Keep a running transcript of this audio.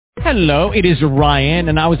Hello, it is Ryan,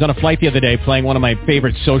 and I was on a flight the other day playing one of my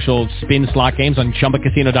favorite social spin slot games on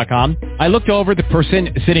ChumbaCasino.com. I looked over at the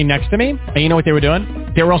person sitting next to me, and you know what they were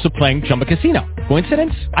doing? They were also playing Chumba Casino.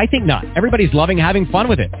 Coincidence? I think not. Everybody's loving having fun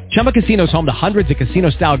with it. Chumba Casino is home to hundreds of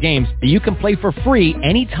casino-style games that you can play for free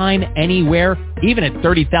anytime, anywhere, even at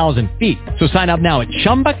 30,000 feet. So sign up now at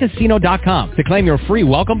ChumbaCasino.com to claim your free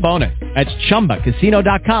welcome bonus. That's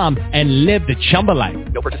ChumbaCasino.com and live the Chumba life.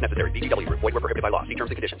 No purchase necessary. VGW. Void where prohibited by law. See terms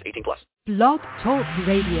and conditions. 18 plus. Blog Talk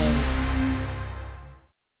Radio.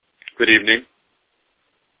 Good evening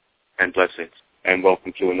and blessings, and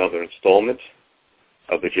welcome to another installment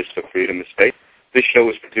of the Gist for Freedom Estate. This show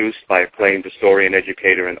is produced by acclaimed historian,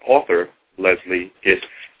 educator, and author Leslie Gist,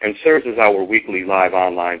 and serves as our weekly live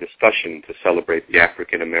online discussion to celebrate the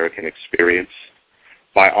African American experience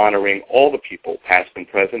by honoring all the people, past and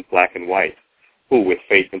present, black and white, who, with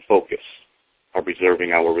faith and focus, are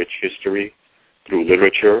preserving our rich history through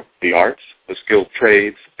literature, the arts, the skilled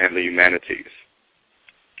trades, and the humanities.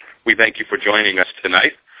 We thank you for joining us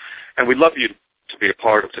tonight, and we'd love you to be a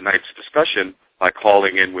part of tonight's discussion by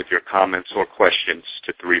calling in with your comments or questions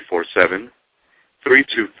to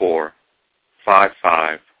 347-324-5552.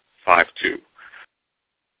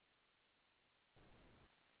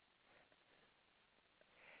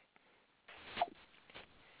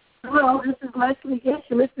 Hello, this is Leslie Gish.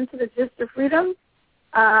 You listen to the Gist of Freedom.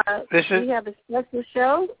 We have a special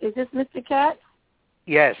show. Is this Mr. Katz?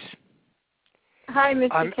 Yes. Hi,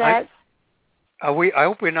 Mr. Katz. I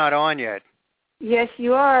hope we're not on yet. Yes,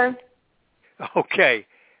 you are. Okay,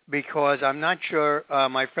 because I'm not sure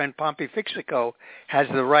my friend Pompey Fixico has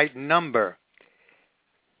the right number.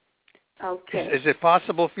 Okay. Is it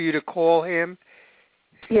possible for you to call him?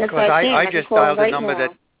 Yes, because I can. I just dialed right a number now.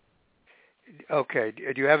 that... Okay,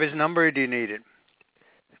 do you have his number or do you need it?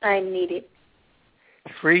 I need it.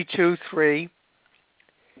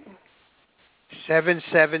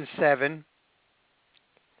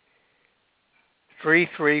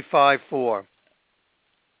 323-777-3354.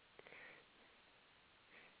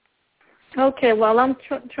 Okay, well, I'm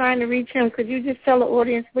trying to reach him. Could you just tell the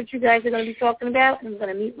audience what you guys are going to be talking about? I'm going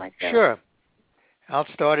to mute myself. Sure. I'll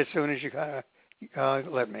start as soon as you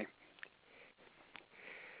let me.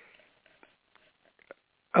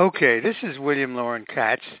 Okay, this is William Loren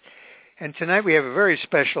Katz, and tonight we have a very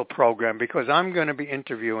special program because I'm going to be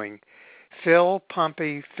interviewing Phil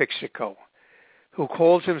Pompey Fixico, who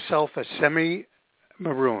calls himself a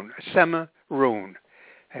semi-maroon,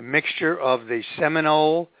 a mixture of the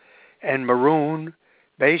Seminole and Maroon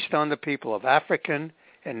based on the people of African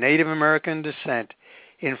and Native American descent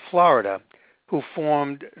in Florida, who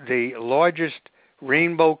formed the largest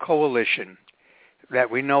rainbow coalition that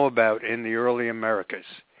we know about in the early Americas.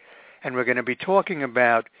 And we're going to be talking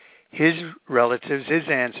about his relatives, his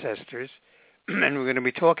ancestors, and we're going to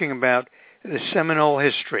be talking about the Seminole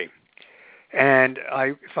history. And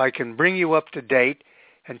if I can bring you up to date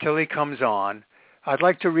until he comes on, I'd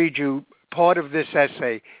like to read you part of this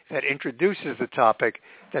essay that introduces the topic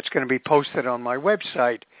that's going to be posted on my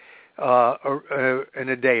website in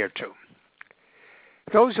a day or two.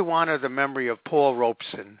 Those who honor the memory of Paul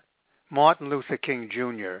Robeson, Martin Luther King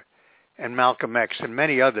Jr., and Malcolm X, and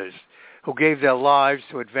many others who gave their lives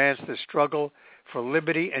to advance the struggle for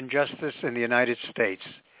liberty and justice in the United States,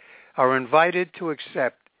 are invited to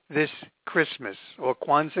accept this Christmas or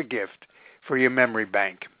Kwanzaa gift for your memory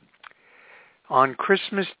bank. On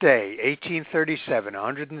Christmas Day, 1837,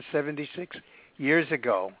 176 years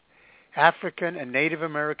ago, African and Native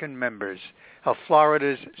American members of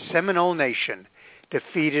Florida's Seminole Nation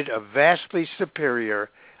defeated a vastly superior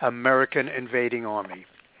American invading army.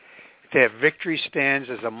 Their victory stands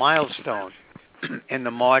as a milestone in the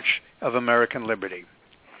march of American liberty.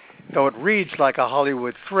 Though it reads like a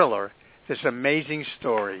Hollywood thriller, this amazing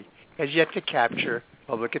story has yet to capture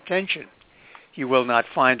public attention. You will not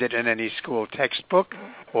find it in any school textbook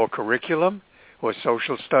or curriculum or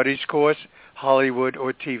social studies course, Hollywood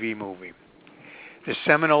or TV movie. The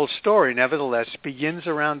Seminole story, nevertheless, begins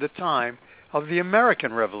around the time of the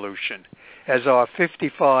American Revolution, as our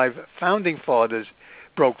 55 founding fathers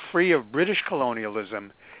broke free of British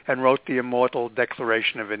colonialism and wrote the immortal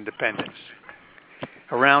Declaration of Independence.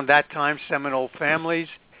 Around that time, Seminole families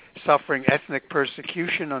suffering ethnic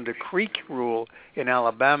persecution under Creek rule in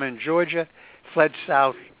Alabama and Georgia fled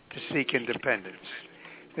south to seek independence.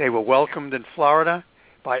 They were welcomed in Florida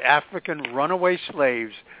by African runaway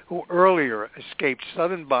slaves who earlier escaped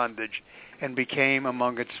southern bondage and became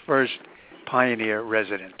among its first pioneer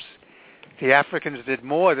residents. The Africans did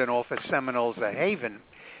more than offer Seminoles a haven.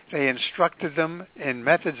 They instructed them in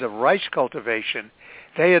methods of rice cultivation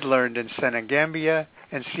they had learned in Senegambia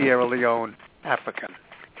and Sierra Leone, Africa.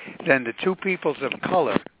 then the two peoples of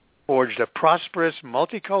color forged a prosperous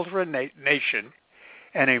multicultural nation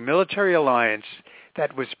and a military alliance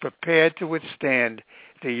that was prepared to withstand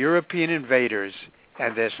the European invaders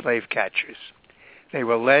and their slave catchers. They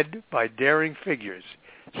were led by daring figures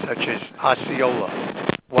such as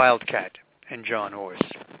Osceola, Wildcat, and John Horse.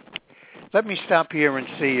 Let me stop here and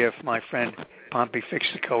see if my friend Pompey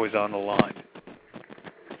Fixico is on the line.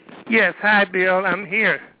 Yes, hi, Bill. I'm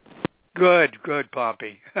here. Good,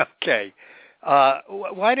 Pompey. Okay.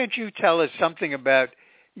 Why don't you tell us something about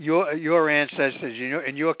your ancestors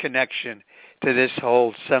and your connection to this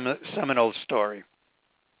whole Seminole story?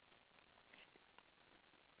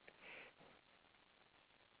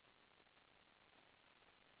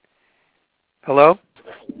 Hello?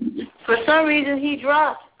 For some reason, he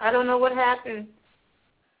dropped. I don't know what happened.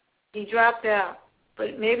 He dropped out.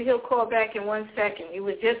 But maybe he'll call back in 1 second. He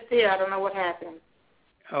was just there. I don't know what happened.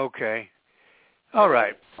 Okay. All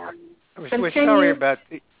right. We're sorry about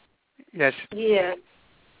the... Yes. Yeah.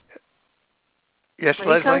 Yes,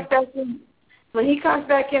 Leslie? When he comes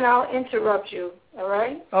back in, I'll interrupt you. All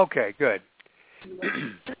right? Okay, good.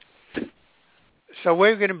 So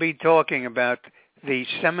we're going to be talking about the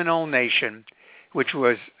Seminole Nation, which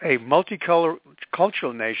was a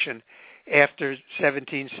multicultural nation after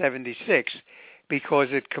 1776 because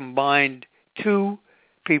it combined two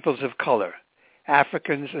peoples of color,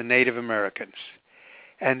 Africans and Native Americans.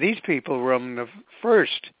 And these people were among the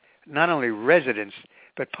first, not only residents,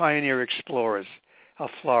 but pioneer explorers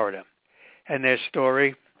of Florida. And their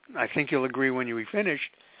story, I think you'll agree when we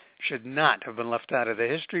finish, should not have been left out of the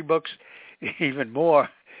history books. Even more,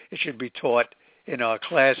 it should be taught in our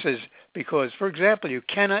classes because, for example, you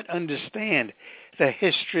cannot understand the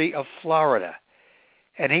history of Florida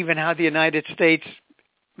and even how the United States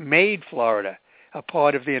made Florida a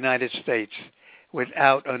part of the United States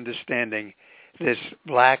without understanding this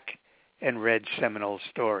black and red Seminole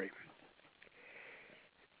story.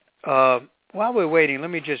 While we're waiting, let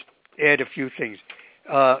me just add a few things.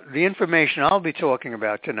 The information I'll be talking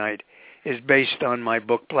about tonight is based on my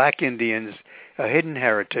book, Black Indians, A Hidden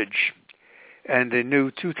Heritage, and the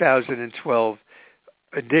new 2012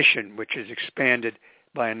 edition, which is expanded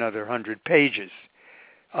by another 100 pages.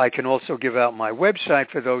 I can also give out my website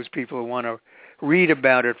for those people who want to read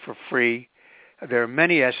about it for free. There are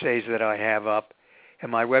many essays that I have up, and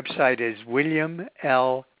my website is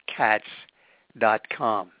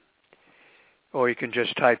williamlkatz.com. Or you can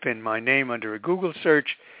just type in my name under a Google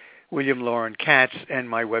search, William Loren Katz, and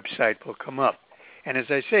my website will come up. And as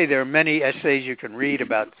I say, there are many essays you can read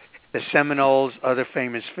about the Seminoles, other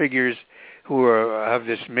famous figures who have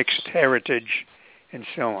this mixed heritage, and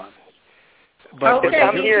so on. But okay,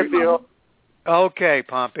 I'm here, Bill. Okay,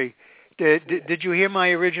 Pompey. Did you hear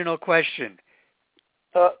my original question?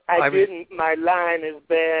 I didn't. My line is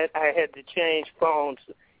bad. I had to change phones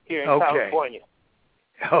here in California.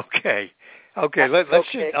 Okay.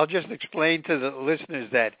 I'll just explain to the listeners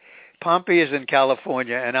that Pompey is in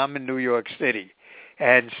California and I'm in New York City.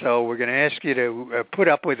 And so we're going to ask you to put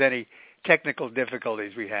up with any technical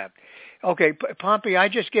difficulties we have. Okay, Pompey, I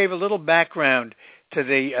just gave a little background to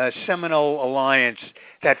the Seminole Alliance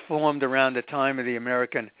that formed around the time of the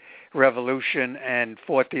American Revolution and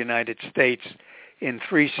fought the United States in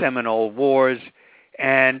 3 Seminole Wars.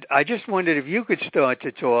 And I just wondered if you could start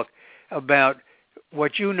to talk about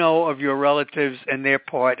what you know of your relatives and their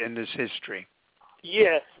part in this history.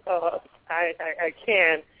 Yes, I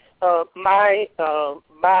can. My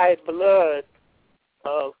blood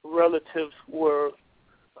relatives were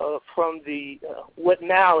from the what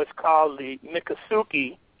now is called the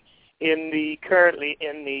Miccosukee, currently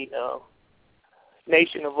in the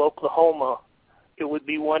nation of Oklahoma. It would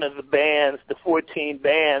be one of the bands, the 14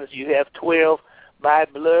 bands. You have 12 by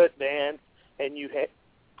blood bands, and you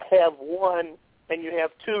have one, and you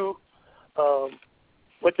have 2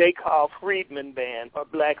 what they call Freedmen band or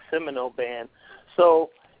Black Seminole band.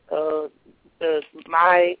 So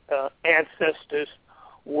my ancestors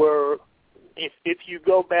were, if you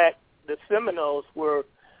go back, the Seminoles were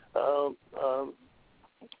a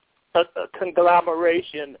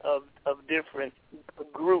conglomeration of different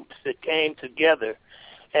groups that came together.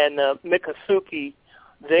 And Miccosukee,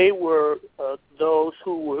 they were those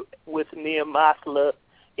who were with Neamasla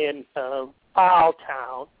in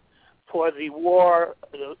Powelltown for the war,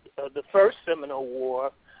 the first Seminole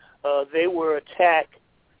War. They were attacked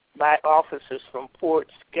by officers from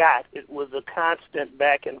Fort Scott. It was a constant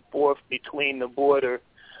back and forth between the border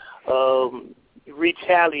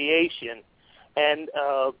retaliation, and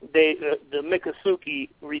the Miccosukee,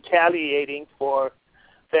 retaliating for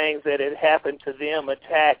things that had happened to them,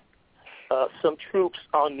 attacked some troops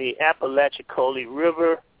on the Apalachicola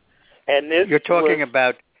River. And this You're talking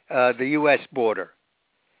about the U.S. border.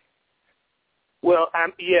 Well,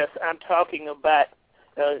 I'm talking about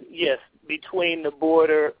between the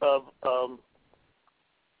border of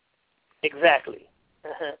exactly,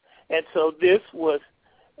 and so this was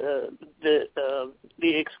the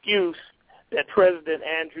excuse that President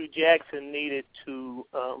Andrew Jackson needed to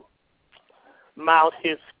mount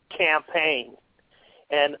his campaign.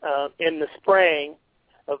 And in the spring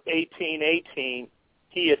of 1818,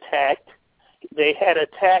 he attacked. They had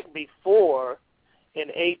attacked before in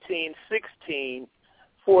 1816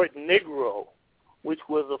 Fort Negro, which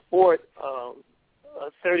was a fort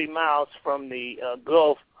 30 miles from the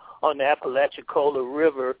Gulf on the Apalachicola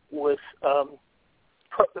River. Was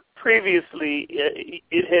previously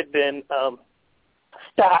it had been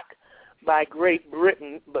stocked by Great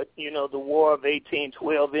Britain, but the War of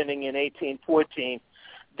 1812 ending in 1814,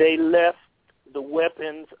 they left the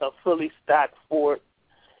weapons, a fully stocked fort,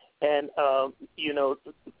 and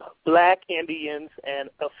black Indians and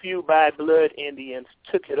a few by-blood Indians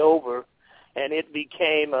took it over, and it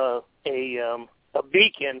became a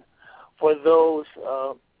beacon for those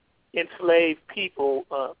enslaved people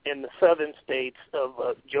in the southern states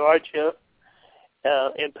of Georgia,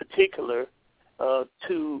 in particular,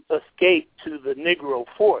 to escape to the Negro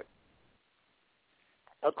Fort.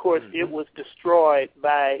 Of course, it was destroyed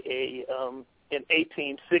by in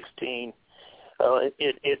 1816.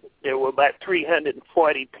 There were about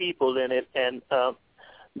 340 people in it, and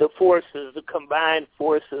the combined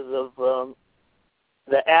forces of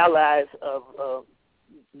the allies of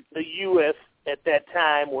the U.S. at that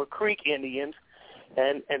time were Creek Indians,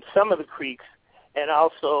 and some of the Creeks, and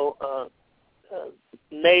also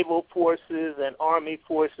naval forces and army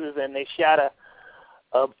forces, and they shot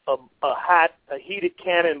a heated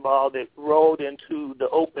cannonball that rolled into the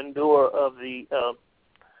open door of the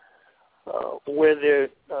where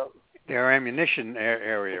their ammunition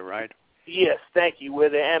area, right? Yes, thank you. Where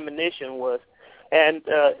the ammunition was, and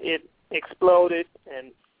it exploded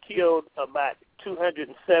and killed about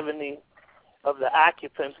 270 of the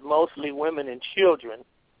occupants, mostly women and children.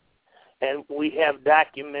 And we have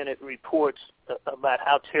documented reports about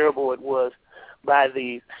how terrible it was by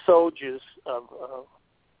the soldiers of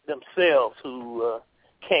themselves who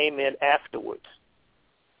came in afterwards.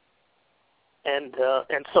 And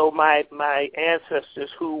so my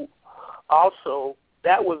ancestors, who also,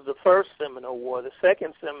 that was the first Seminole War. The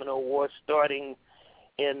second Seminole War, starting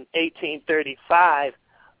in 1835,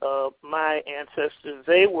 my ancestors,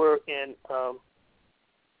 they were in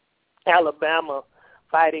Alabama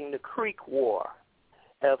fighting the Creek War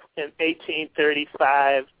in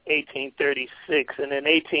 1835, 1836. And in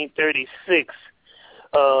 1836,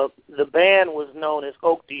 the band was known as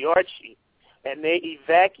Okdearchie, and they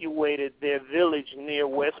evacuated their village near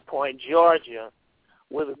West Point, Georgia,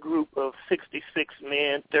 with a group of 66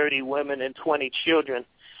 men, 30 women, and 20 children,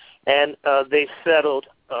 and they settled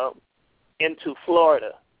into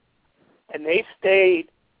Florida. And they stayed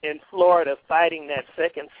in Florida fighting that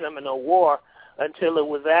second Seminole War until it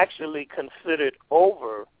was actually considered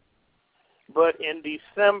over. But in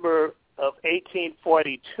December of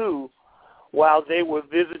 1842, while they were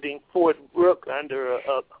visiting Fort Brooke under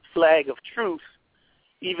a flag of truce,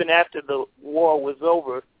 even after the war was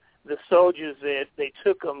over, the soldiers, they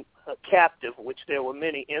took them captive, which there were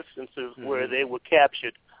many instances where they were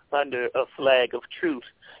captured under a flag of truce,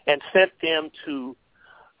 and sent them to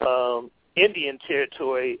Indian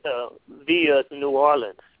territory via New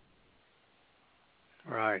Orleans.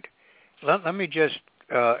 Right. Let me just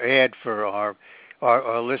add for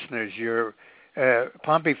our listeners, your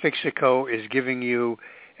Pompey Fixico is giving you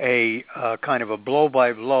a kind of a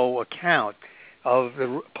blow-by-blow account of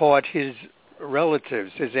the part his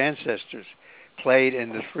relatives, his ancestors, played in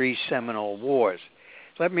the three Seminole Wars.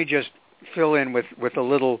 Let me just fill in with a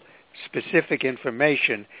little specific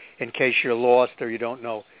information in case you're lost or you don't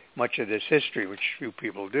know much of this history, which few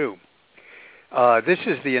people do. This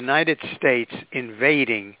is the United States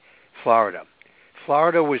invading Florida.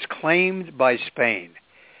 Florida was claimed by Spain,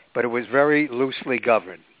 but it was very loosely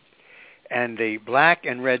governed. And the black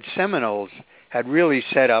and red Seminoles had really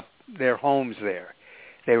set up their homes there.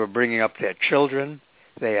 They were bringing up their children.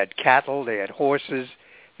 They had cattle. They had horses.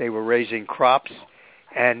 They were raising crops.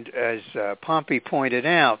 And as Pompey pointed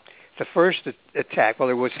out, the first attack, well,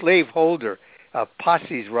 there were slaveholder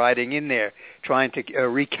posses riding in there trying to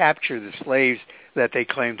recapture the slaves that they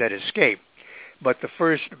claimed had escaped. But the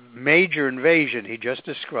first major invasion he just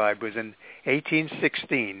described was in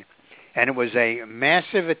 1816, and it was a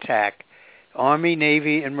massive attack, Army,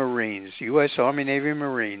 Navy, and Marines, U.S. Army, Navy, and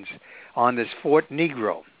Marines, on this Fort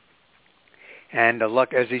Negro. And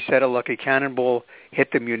as he said, a lucky cannonball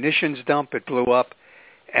hit the munitions dump. It blew up,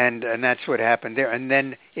 and that's what happened there. And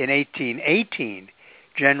then in 1818,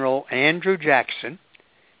 General Andrew Jackson,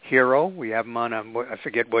 hero, we have him on, I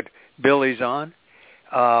forget what bill he's on,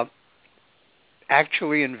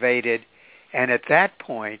 actually invaded. And at that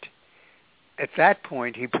point,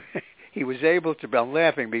 he was able to, I'm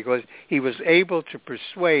laughing because he was able to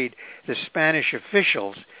persuade the Spanish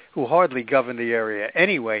officials, who hardly governed the area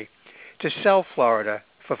anyway, to sell Florida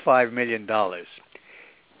for $5 million.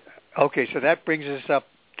 Okay, so that brings us up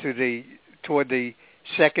to toward the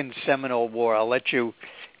Second Seminole War. I'll let you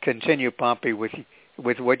continue, Pompey, with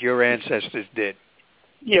what your ancestors did.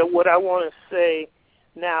 Yeah, what I want to say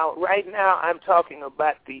now, right now, I'm talking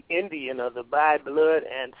about the Indian or the by-blood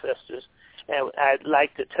ancestors, and I'd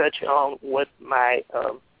like to touch on what my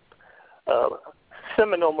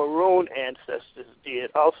Seminole Maroon ancestors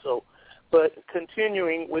did also. But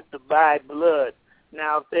continuing with the by-blood,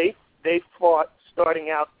 now they fought, starting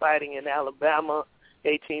out fighting in Alabama,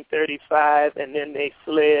 1835, and then they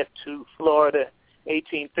fled to Florida,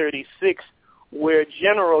 1836, where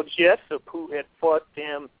General Jessup, who had fought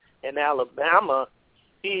them in Alabama,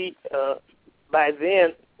 he by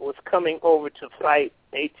then was coming over to fight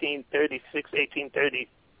 1830,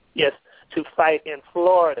 to fight in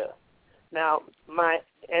Florida. Now, my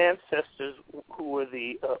ancestors, who were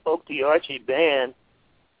the Okie Band,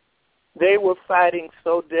 they were fighting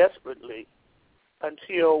so desperately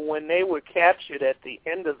until when they were captured at the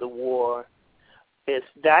end of the war, it's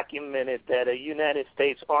documented that a United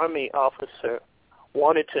States Army officer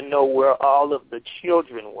wanted to know where all of the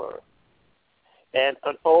children were. And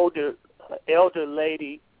an elder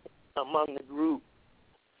lady among the group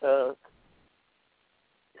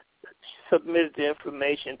submitted the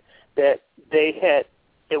information that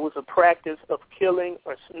it was a practice of killing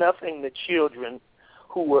or snuffing the children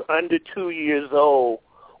who were under 2 years old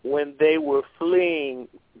when they were fleeing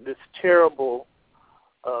this terrible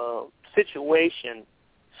situation,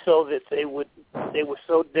 so that they were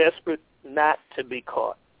so desperate not to be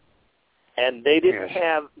caught. And they didn't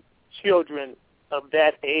have children of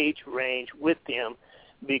that age range with them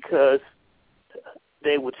because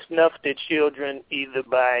they would snuff their children either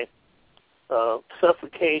by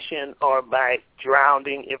suffocation or by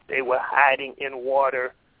drowning if they were hiding in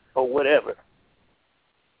water or whatever.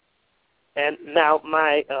 And now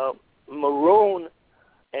my Maroon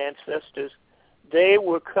ancestors, they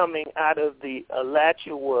were coming out of the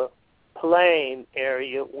Alachua Plain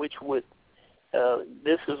area, which would,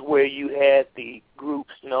 this is where you had the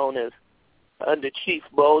groups known as under Chief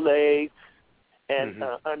Bole and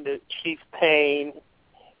under Chief Payne,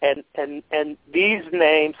 and these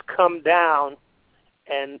names come down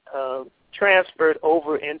and transferred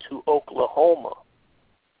over into Oklahoma,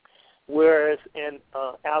 whereas in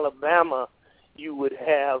Alabama you would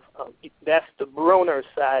have, that's the Bruner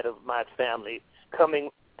side of my family, coming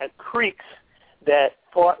at creeks that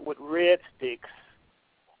fought with red sticks,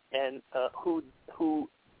 and who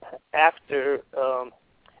after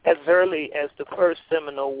as early as the First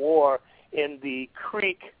Seminole War in the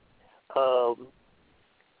Creek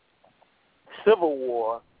Civil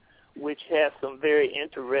War, which has some very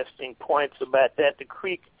interesting points about that. The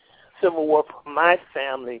Creek Civil War for my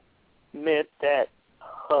family meant that,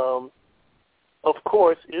 of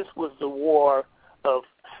course, this was the war of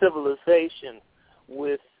civilization,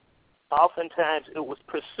 with oftentimes it was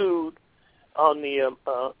pursued on the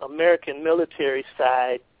American military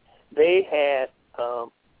side. They had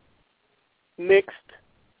mixed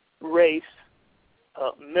race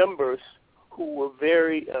members who were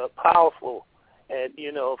very powerful. And,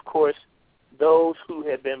 of course, those who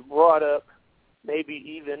had been brought up maybe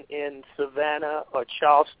even in Savannah or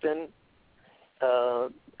Charleston,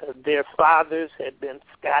 their fathers had been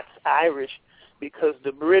Scots-Irish, because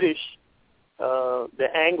the British, the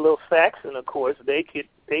Anglo-Saxon, of course, they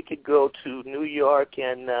could go to New York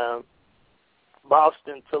and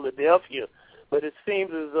Boston, Philadelphia, but it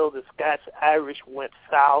seems as though the Scots-Irish went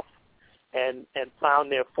south and found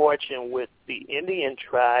their fortune with the Indian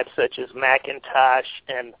tribes, such as McIntosh,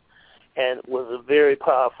 and was a very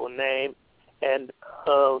powerful name. And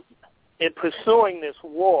in pursuing this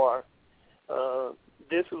war,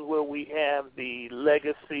 this is where we have the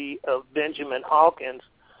legacy of Benjamin Hawkins,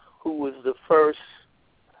 who was the first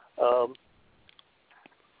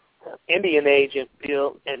Indian agent,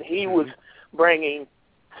 Bill, and he was bringing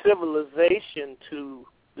civilization to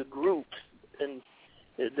the groups and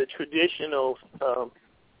the traditional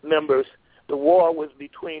members. The war was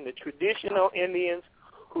between the traditional Indians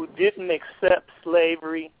who didn't accept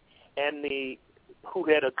slavery and who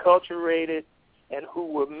had acculturated and who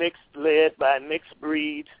were led by mixed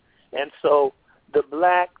breeds. And so the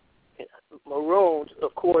black Maroons,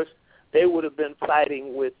 of course, they would have been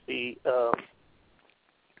fighting with the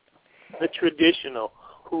traditional,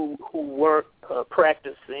 who weren't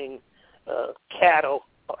practicing cattle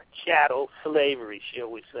or chattel slavery, shall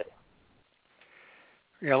we say.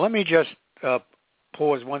 Yeah, let me just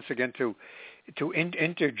pause once again to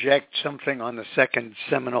interject something on the Second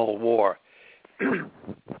Seminole War.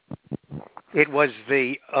 It was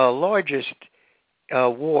the largest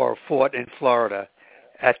war fought in Florida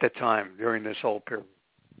at the time during this whole period.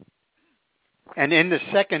 And in the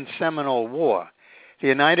Second Seminole War, the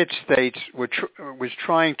United States was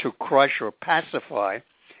trying to crush or pacify,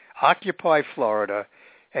 occupy Florida,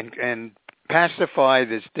 and pacify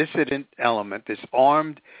this dissident element, this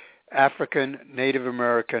armed African Native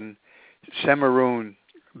American Seminole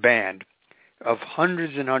band of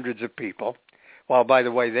hundreds and hundreds of people, while, by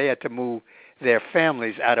the way, they had to move their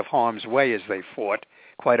families out of harm's way as they fought,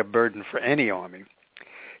 quite a burden for any army.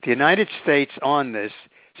 The United States on this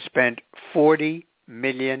spent $40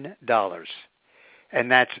 million,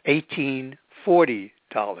 and that's $1840,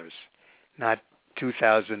 not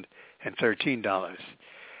 $2013.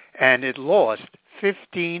 And it lost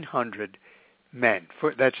 1,500 men.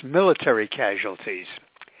 That's military casualties.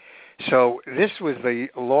 So this was the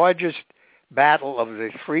largest battle of the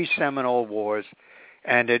three Seminole Wars,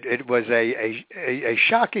 and it was a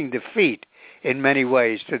shocking defeat in many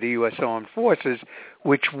ways to the U.S. Armed Forces,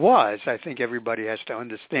 which was, I think everybody has to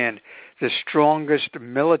understand, the strongest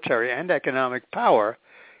military and economic power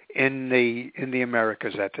in the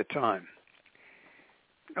Americas at the time.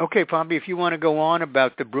 Okay, Pompey, if you want to go on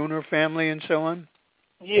about the Bruner family and so on.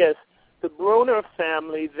 Yes, the Bruner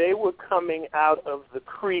family, they were coming out of the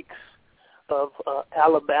creeks of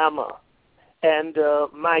Alabama. And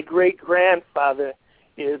my great-grandfather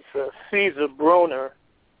is Caesar Bruner,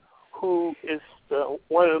 who is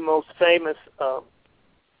one of the most famous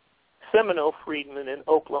Seminole freedmen in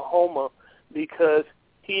Oklahoma, because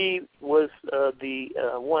he was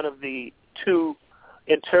one of the two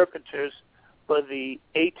interpreters for the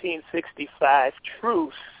 1865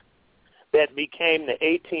 truce that became the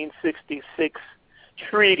 1866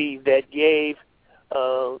 treaty that gave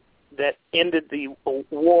that ended the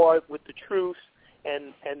war with the truce,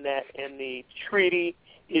 and the treaty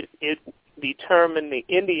it determined the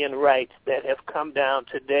Indian rights that have come down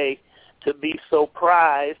today to be so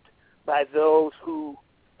prized by those who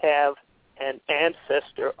have an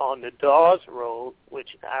ancestor on the Dawes Road,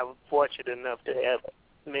 which I'm fortunate enough to have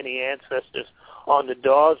many ancestors on the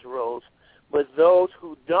Dawes Roads. But those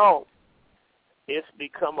who don't, it's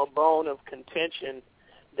become a bone of contention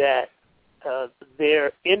that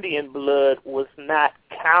their Indian blood was not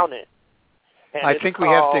counted. And I think we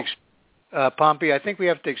have to, Pompey, I think we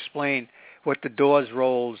have to explain what the Dawes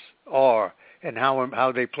Rolls are and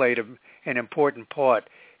how they played an important part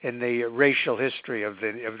in the racial history of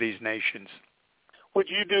these nations. Would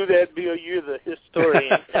you do that, Bill? You're the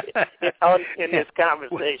historian in this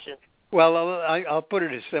conversation. Well, I'll put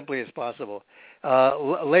it as simply as possible.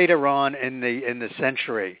 Later on in the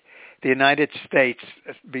century, the United States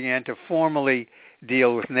began to formally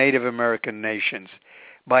deal with Native American nations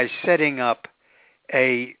by setting up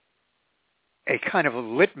a kind of a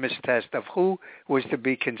litmus test of who was to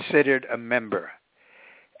be considered a member.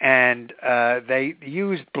 And they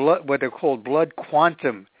used what they're called blood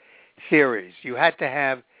quantum theories. You had to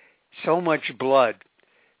have so much blood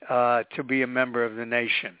to be a member of the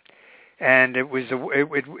nation. And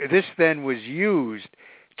this then was used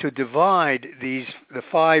to divide the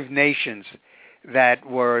five nations that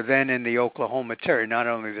were then in the Oklahoma Territory, not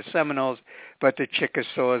only the Seminoles, but the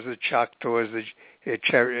Chickasaws, the Choctaws, the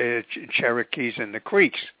Cherokees, and the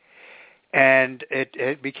Creeks. And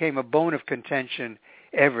it became a bone of contention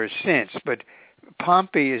ever since. But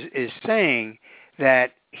Pompey is saying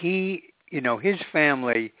that his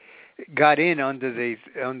family got in under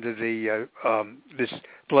this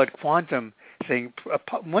blood quantum thing,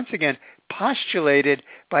 once again postulated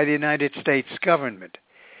by the United States government.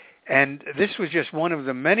 And this was just one of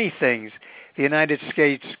the many things the United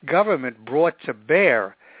States government brought to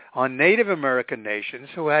bear on Native American nations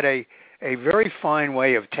who had a very fine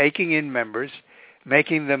way of taking in members,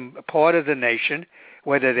 making them a part of the nation,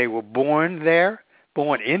 whether they were born there,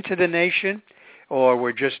 born into the nation, or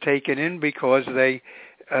were just taken in because they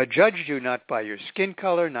judged you not by your skin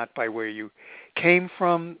color, not by where you came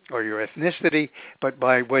from or your ethnicity, but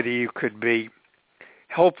by whether you could be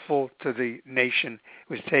helpful to the nation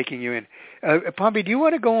was taking you in. Pompey, do you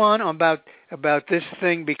want to go on about this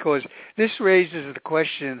thing? Because this raises the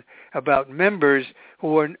question about members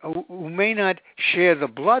who may not share the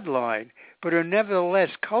bloodline, but are nevertheless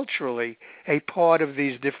culturally a part of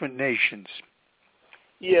these different nations.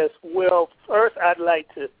 Yes. Well, first I'd like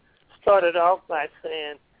to start it off by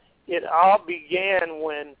saying it all began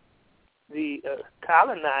when the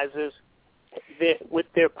colonizers, with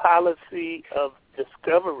their policy of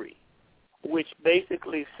discovery, which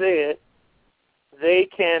basically said they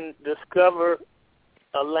can discover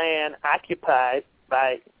a land occupied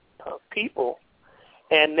by people,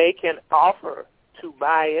 and they can offer to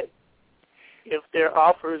buy it. If their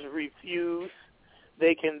offers refuse,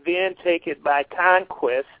 they can then take it by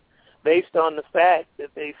conquest based on the fact that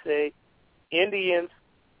they say Indians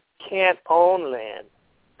can't own land.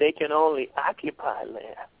 They can only occupy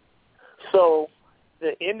land. So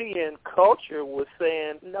the Indian culture was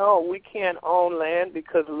saying, no, we can't own land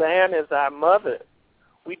because land is our mother.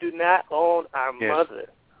 We do not own our mother.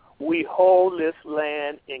 We hold this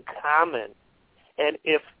land in common. And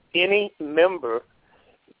if any member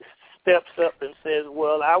steps up and says,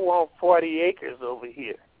 well, I want 40 acres over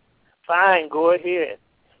here, fine, go ahead.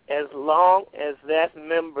 As long as that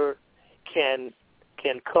member can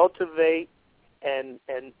cultivate and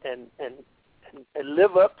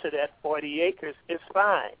live up to that 40 acres, it's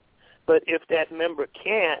fine. But if that member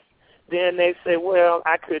can't, then they say, well,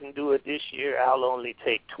 I couldn't do it this year. I'll only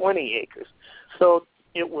take 20 acres. So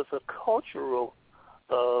it was a cultural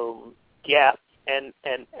gap. And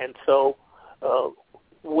so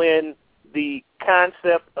when the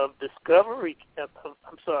concept of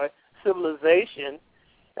civilization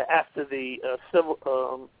after the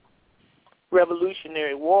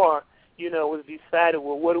Revolutionary War, was decided,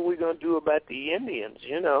 well, what are we going to do about the Indians,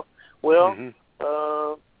 Well,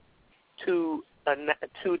 to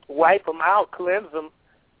wipe them out, cleanse them,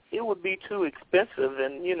 it would be too expensive,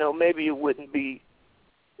 and, maybe it wouldn't be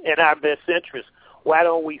in our best interest. Why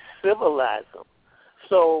don't we civilize them?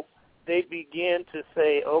 So they begin to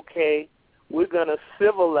say, okay, we're going to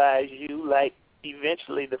civilize you like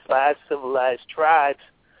eventually the 5 civilized tribes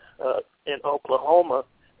in Oklahoma.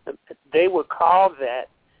 They were called that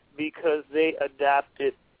because they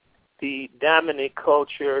adopted the dominant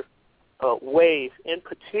culture ways. In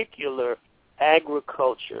particular,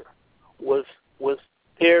 agriculture was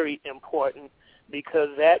very important because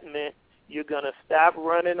that meant you're going to stop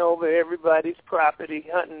running over everybody's property,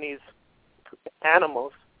 hunting these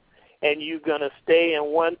animals, and you're going to stay in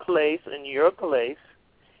one place, in your place,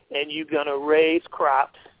 and you're going to raise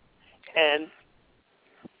crops, and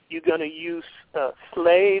you're going to use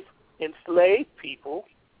enslaved people,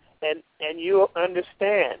 and you'll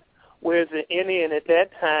understand. Whereas the Indian at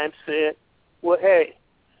that time said, well, hey,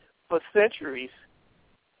 for centuries,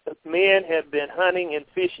 men have been hunting and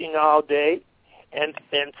fishing all day and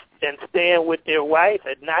staying with their wife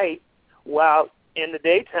at night, while in the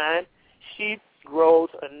daytime she grows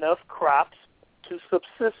enough crops to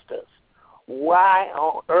subsist us. Why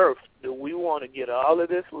on earth do we want to get all of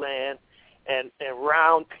this land and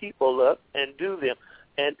round people up and do them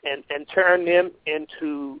and turn them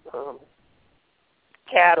into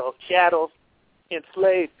chattel,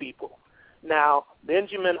 enslaved people? Now,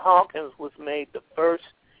 Benjamin Hawkins was made the first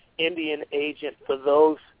Indian agent for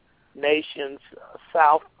those nations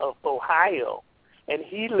south of Ohio, and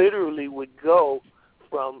he literally would go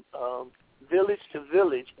from village to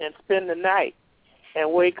village and spend the night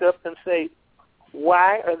and wake up and say,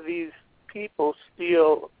 why are these people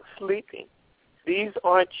still sleeping? These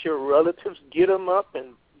aren't your relatives. Get them up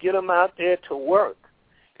and get them out there to work.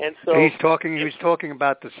 And so he was talking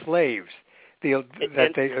about the slaves, the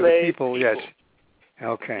people. Yes.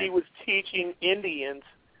 Okay. He was teaching Indians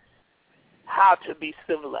how to be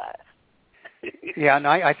civilized. Yeah, and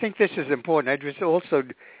I think this is important. I'd just also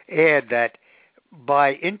add that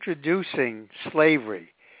by introducing slavery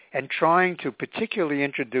and trying to particularly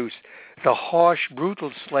introduce the harsh,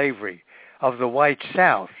 brutal slavery of the white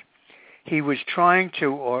South, he was trying to,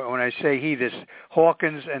 or when I say he, this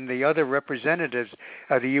Hawkins and the other representatives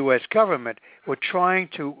of the U.S. government were trying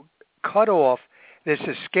to cut off this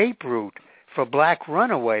escape route for black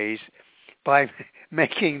runaways by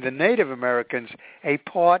making the Native Americans a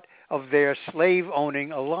part of their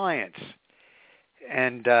slave-owning alliance.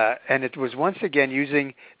 And it was once again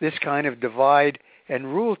using this kind of divide and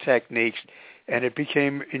rule techniques, and it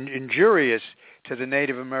became injurious to the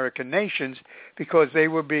Native American nations because they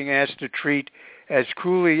were being asked to treat as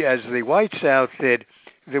cruelly as the white South did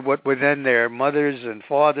what were then their mothers and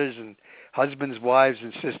fathers and husbands, wives,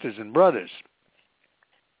 and sisters and brothers.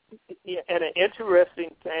 Yeah, and an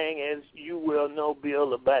interesting thing, as you will know,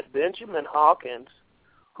 Bill, about Benjamin Hawkins,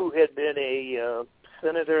 who had been a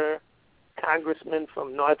senator, congressman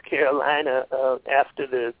from North Carolina after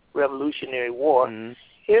the Revolutionary War. Mm-hmm.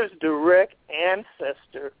 His direct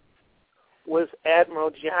ancestor was Admiral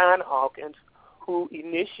John Hawkins, who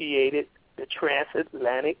initiated the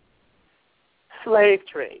transatlantic slave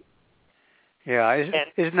trade. Yeah,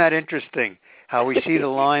 isn't that interesting how we see the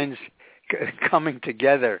lines coming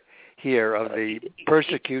together here of the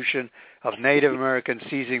persecution of Native Americans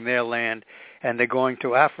seizing their land, and they're going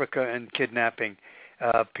to Africa and kidnapping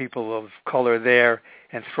people of color there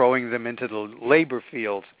and throwing them into the labor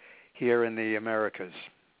fields here in the Americas.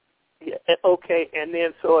 Yeah, okay, and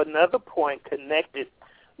then so another point connected,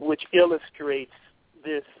 which illustrates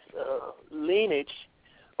this lineage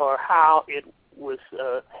or how it was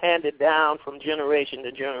handed down from generation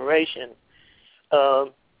to generation,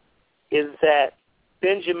 is that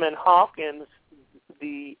Benjamin Hawkins,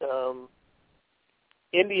 the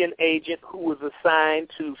Indian agent who was assigned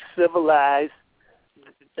to civilize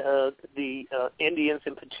the Indians,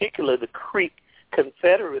 in particular the Creek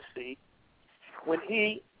Confederacy, when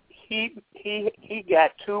he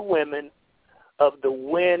got two women of the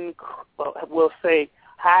we'll say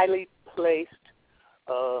highly placed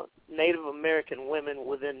Native American women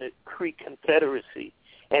within the Creek Confederacy,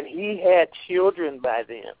 and he had children by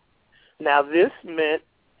them. Now this meant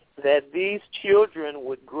that these children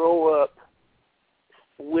would grow up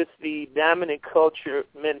with the dominant culture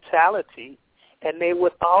mentality, and they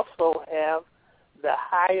would also have the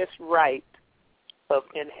highest right of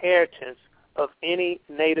inheritance of any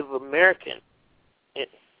Native American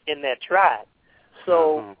in that tribe.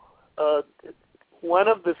 So one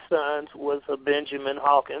of the sons was a Benjamin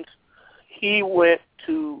Hawkins. He went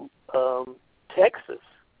to Texas.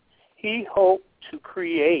 He hoped to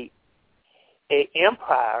create an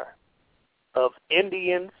empire of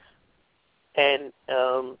Indians and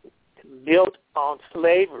built on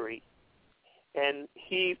slavery, and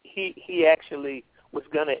he actually was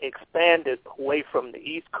going to expand it away from the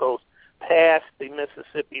East Coast past the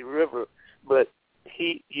Mississippi River, but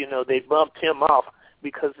they bumped him off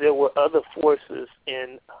because there were other forces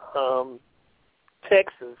in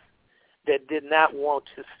Texas that did not want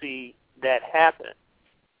to see that happen.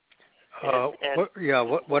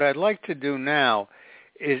 What I'd like to do now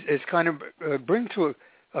is kind of bring to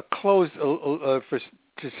a close,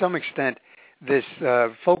 to some extent, this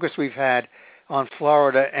focus we've had on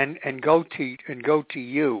Florida, and go to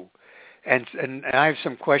you, and I have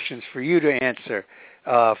some questions for you to answer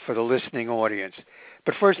for the listening audience.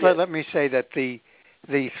 But first, let me say that the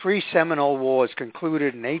three Seminole Wars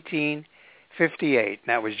concluded in 1858. And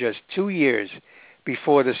that was just 2 years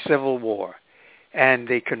before the Civil War. And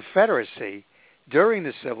the Confederacy, during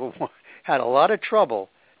the Civil War, had a lot of trouble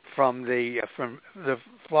from the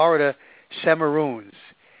Florida Seminoles.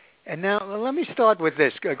 And now let me start with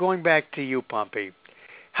this, going back to you, Pompey.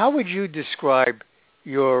 How would you describe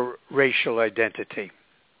your racial identity?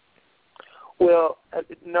 Well,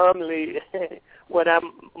 normally when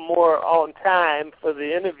I'm more on time for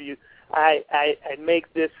the interview, I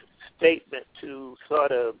make this statement to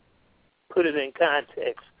sort of put it in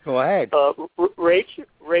context. Go ahead.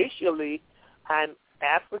 Racially, I'm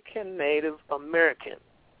African Native American.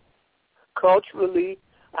 Culturally,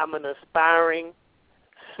 I'm an aspiring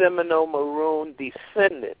Seminole Maroon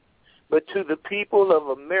descendant. But to the people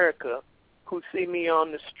of America who see me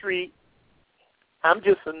on the street, I'm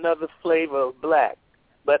just another flavor of black.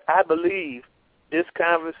 But I believe this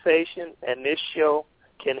conversation and this show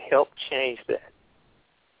can help change that.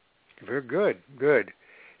 Very good, good.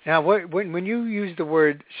 Now, when you use the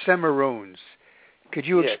word Seminoles, could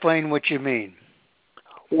you explain what you mean?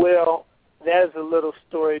 Well, there's a little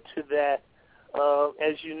story to that.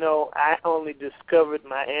 As you know, I only discovered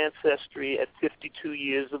my ancestry at 52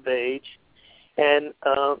 years of age. And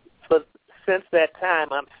since that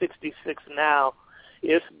time, I'm 66 now,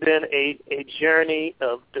 it's been a journey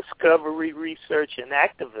of discovery, research, and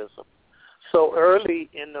activism. So early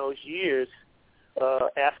in those years,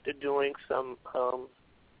 after doing some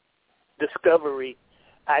discovery,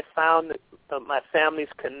 I found my family's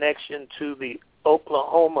connection to the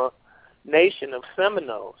Oklahoma nation of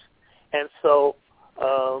Seminoles. And so,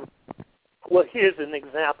 here's an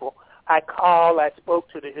example. I spoke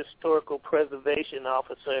to the historical preservation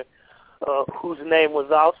officer, whose name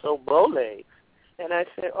was also Boles. And I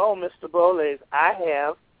said, "Oh, Mr. Boles, I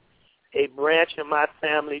have a branch of my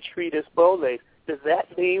family tree as Boles. Does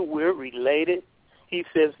that mean we're related?" He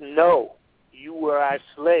says, "No, you were our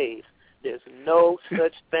slaves. There's no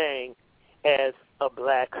such thing as a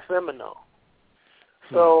black Seminole."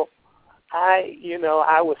 So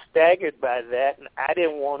I was staggered by that, and I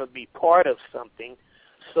didn't want to be part of something.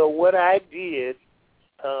 So what I did,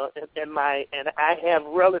 and I have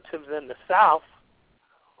relatives in the South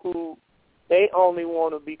who they only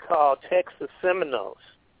want to be called Texas Seminoles,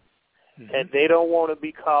 and they don't want to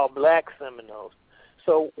be called black Seminoles.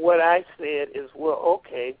 So what I said is, well,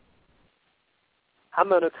 okay, I'm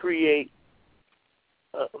going to create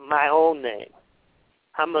my own name.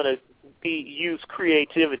 I'm going to use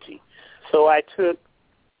creativity. So I took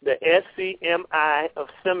the SCMI of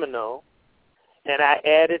Seminole, and I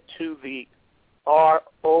added to the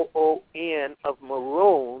ROON of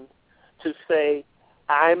maroon to say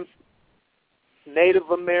I'm Native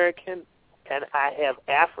American and I have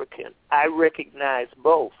African. I recognize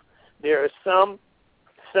both. There are some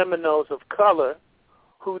Seminoles of color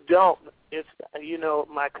who don't. It's,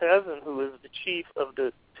 my cousin, who is the chief of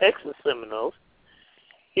the Texas Seminoles,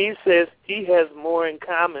 he says he has more in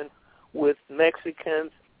common with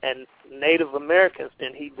Mexicans and Native Americans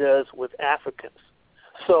than he does with Africans.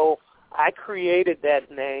 So I created that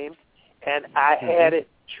name, and I had it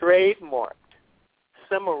trademarked,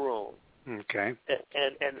 Cimarron. Okay.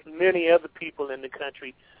 And many other people in the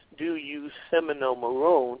country do use Seminole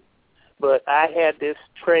Maroon, but I had this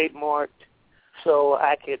trademarked so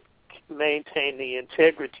I could maintain the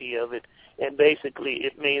integrity of it. And basically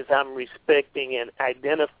it means I'm respecting and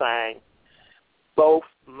identifying both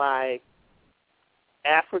my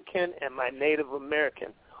African and my Native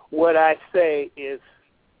American. What I say is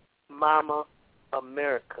Mama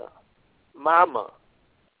America. Mama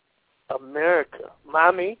America.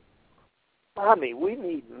 Mommy, we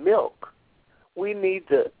need milk. We need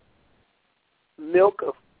the milk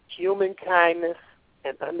of human kindness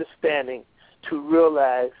and understanding to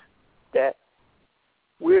realize that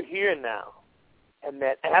we're here now and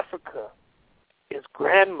that Africa is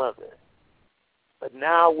grandmother. But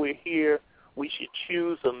now we're here. We should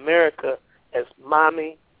choose America as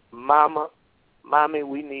mommy, mama. Mommy,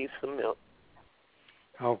 we need some milk.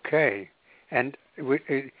 Okay. And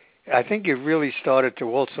I think you've really started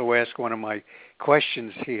to also ask one of my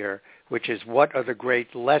questions here, which is what are the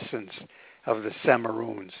great lessons of the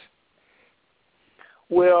Semaroons?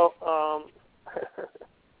 Well,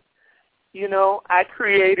 I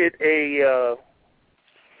created a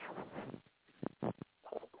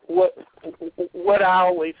what I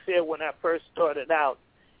always said when I first started out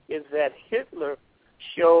is that Hitler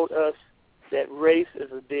showed us that race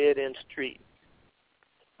is a dead-end street.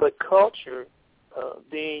 But culture,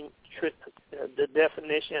 being the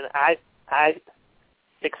definition I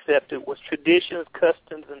accepted, was traditions,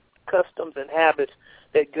 customs, and habits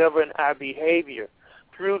that govern our behavior.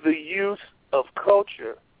 Through the use of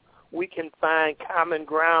culture, we can find common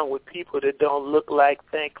ground with people that don't look like,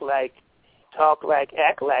 think like, talk like,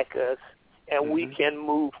 act like us, and we can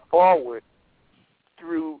move forward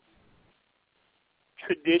through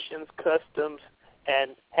traditions, customs,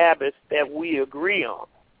 and habits that we agree on.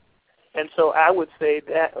 And so I would say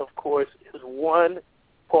that, of course, is one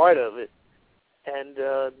part of it. And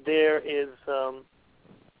there is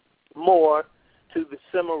more to the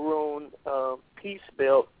Cimarron Peace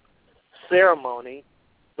Belt ceremony,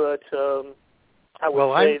 but I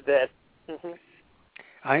would say that...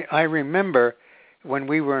 I remember when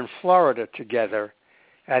we were in Florida together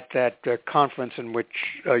at that conference in which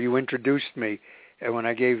you introduced me when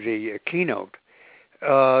I gave the keynote,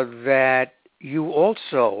 that you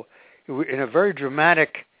also, in a very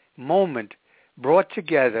dramatic moment, brought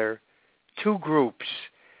together two groups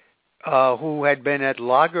who had been at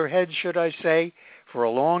loggerheads, should I say, for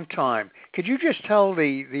a long time. Could you just tell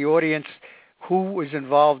the audience who was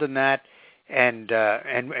involved in that and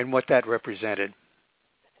what that represented?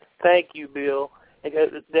 Thank you, Bill.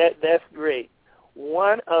 That's great.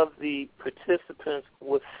 One of the participants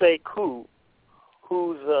was Sekou,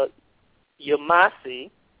 who's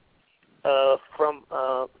Yamasi from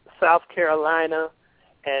South Carolina,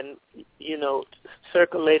 and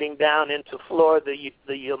circulating down into Florida.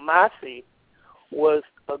 The Yamasi was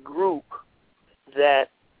a group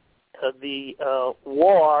that the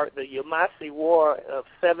Yamasi War of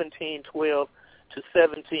 1712 to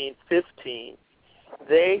 1715.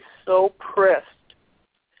 They so pressed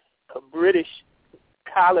a British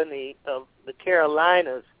colony of the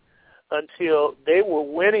Carolinas until they were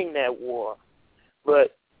winning that war.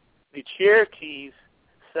 But the Cherokees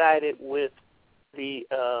sided with the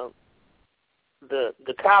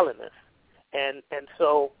colonists. And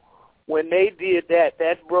so when they did that,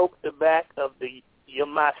 that broke the back of the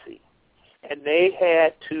Yamasi. And they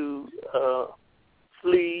had to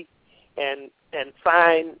flee and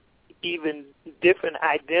find even different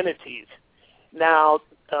identities. Now,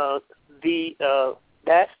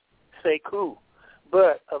 that's Sekou,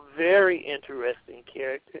 but a very interesting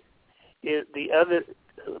character is the other.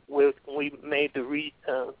 When we made the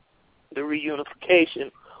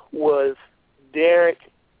reunification, was Derek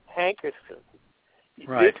Hankerson.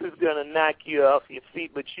 Right. This is going to knock you off your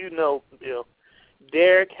feet, but Bill,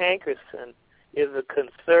 Derek Hankerson is a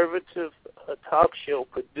conservative talk show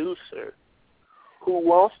producer who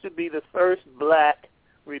wants to be the first black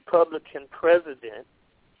Republican president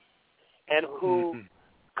and who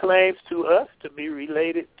claims to us to be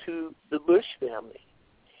related to the Bush family.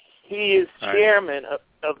 He is chairman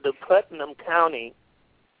of the Putnam County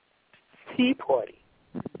Tea Party,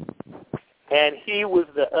 and he was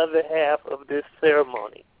the other half of this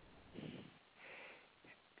ceremony.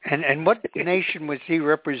 And what nation was he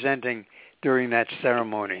representing during that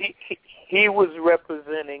ceremony? He was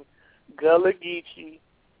representing Gullah Geechee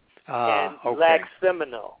and Black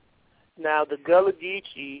Seminole. Now, the Gullah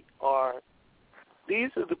Geechee these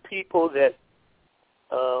are the people that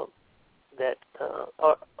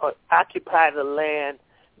occupy the land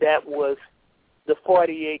that was the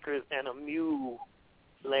 40 acres and a mule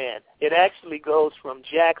land. It actually goes from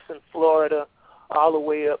Jackson, Florida, all the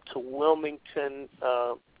way up to Wilmington,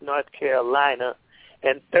 North Carolina,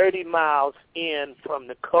 and 30 miles in from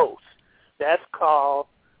the coast. That's called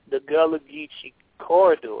the Gullah Geechee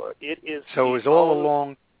Corridor. It is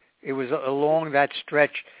along that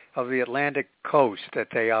stretch of the Atlantic coast that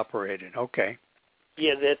they operated. Okay.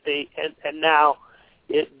 Yeah, and now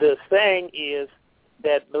the saying is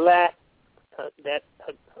that black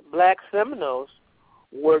Seminoles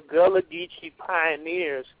were Gullah Geechee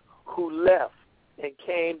pioneers who left and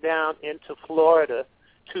came down into Florida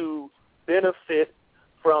to benefit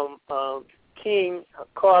from King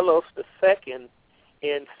Carlos II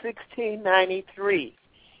in 1693.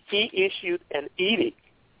 He issued an edict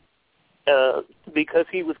because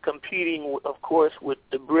he was competing, of course, with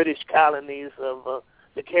the British colonies of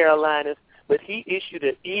the Carolinas, but he issued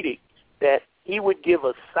an edict that he would give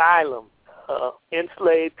asylum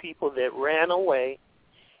enslaved people that ran away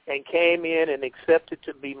and came in and accepted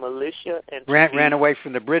to be militia and ran away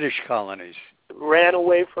from the British colonies. Ran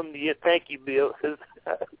away from thank you, Bill.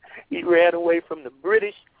 He ran away from the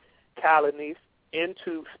British colonies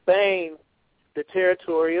into Spain, the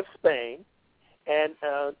territory of Spain, and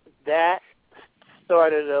that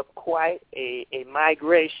started up quite a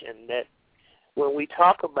migration. That when we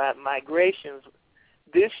talk about migrations,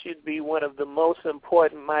 this should be one of the most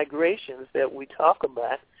important migrations that we talk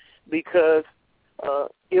about, because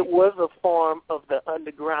it was a form of the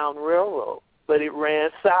Underground Railroad, but it ran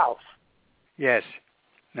south. Yes.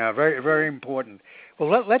 Now, very, very important.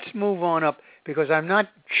 Well, let's move on up, because I'm not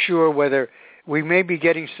sure whether we may be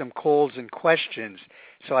getting some calls and questions.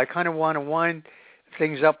 So I kind of want to wind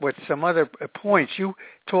things up with some other points. You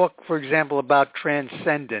talk, for example, about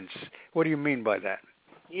transcendence. What do you mean by that?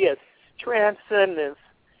 Yes, transcendence.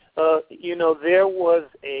 There was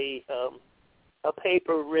a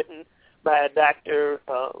paper written by Dr.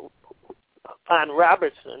 Von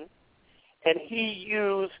Robertson, and he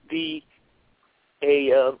used a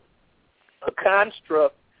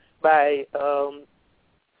construct by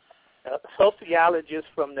sociologists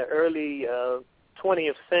from the early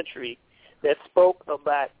 20th century that spoke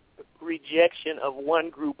about rejection of one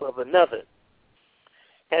group of another.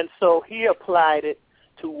 And so he applied it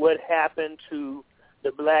to what happened to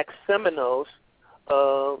the black Seminoles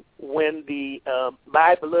when the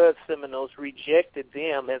by blood Seminoles rejected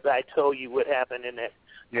them, as I told you what happened in that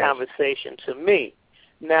conversation to me.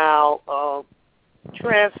 Now,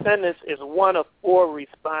 transcendence is one of 4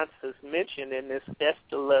 responses mentioned in this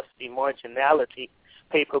Estelusty Marginality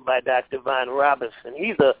paper by Dr. Von Robertson.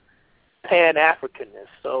 He's a Pan-Africanist,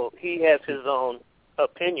 so he has his own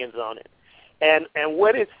opinions on it. And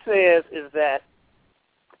what it says is that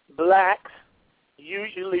blacks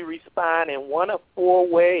usually respond in one of 4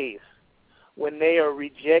 ways when they are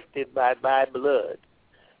rejected by blood.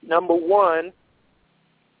 Number 1,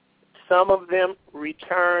 some of them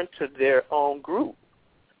return to their own group.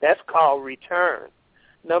 That's called return.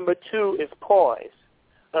 Number 2 is poise.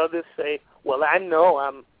 Others say, well, I know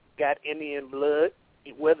I'm got Indian blood,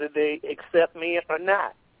 whether they accept me or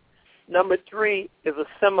not. Number 3 is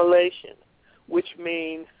assimilation, which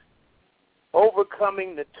means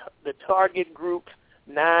overcoming the target group's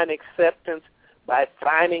non-acceptance by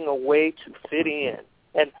finding a way to fit in.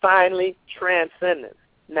 And finally, transcendence.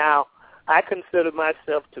 Now, I consider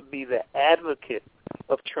myself to be the advocate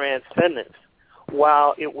of transcendence.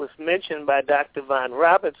 While it was mentioned by Dr. Von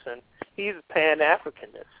Robertson, he's a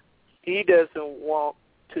Pan-Africanist. He doesn't want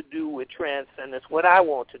to do with transcendence what I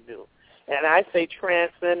want to do. And I say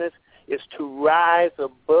transcendence is to rise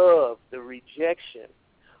above the rejection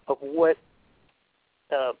of what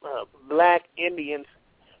black Indians,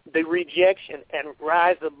 the rejection, and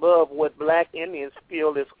rise above what black Indians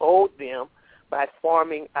feel is owed them by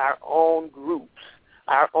forming our own groups,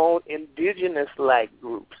 our own indigenous-like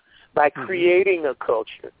groups, by creating a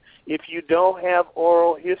culture. If you don't have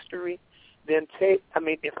oral history, then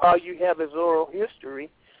if all you have is oral history,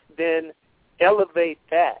 then elevate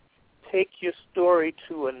that. Take your story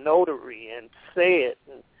to a notary and say it,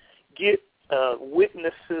 and get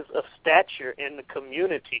witnesses of stature in the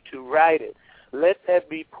community to write it. Let that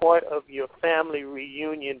be part of your family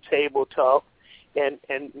reunion table talk, and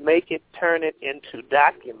turn it into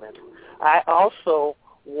documents. I also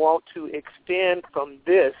want to extend from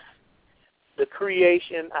this the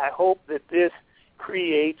creation. I hope that this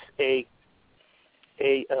creates a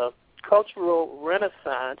cultural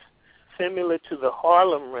renaissance similar to the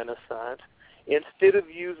Harlem Renaissance. Instead of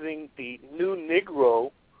using the new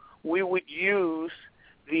Negro, we would use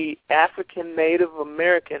the African Native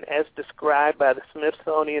American as described by the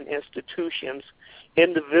Smithsonian Institution's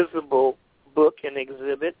Indivisible book and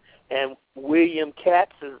exhibit, and William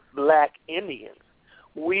Katz's Black Indians.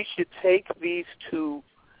 We should take these two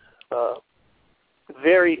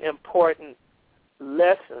very important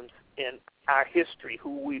lessons in our history,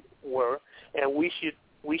 who we were, and we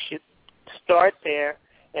should start there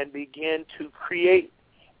and begin to create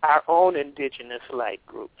our own indigenous-like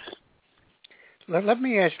groups. Let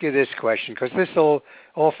me ask you this question, because this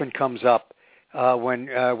often comes up when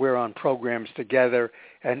we're on programs together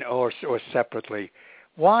or separately.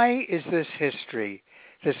 Why is this history,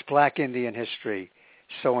 this Black Indian history,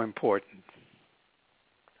 so important?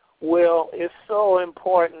 Well, it's so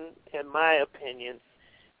important, in my opinion,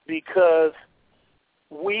 because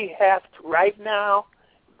we have to, right now,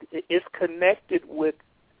 it's connected with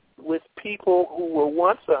people who were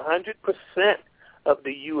once 100% of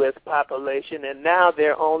the U.S. population, and now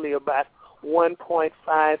they're only about 1.5%.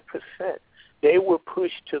 They were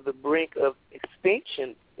pushed to the brink of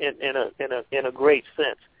extinction in a great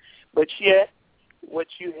sense. But yet, what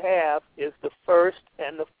you have is the first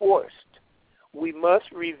and the forced. We must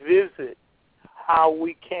revisit how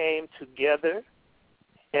we came together,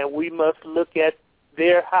 and we must look at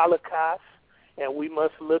their Holocaust, and we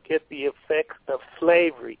must look at the effects of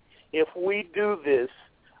slavery. If we do this,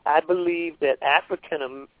 I believe that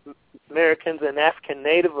African Americans and African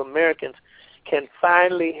Native Americans can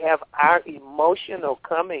finally have our emotional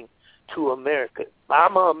coming to America.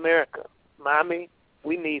 Mama America, Mommy,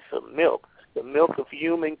 we need some milk, the milk of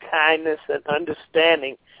human kindness and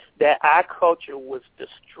understanding that our culture was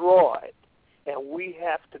destroyed, and we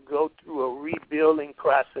have to go through a rebuilding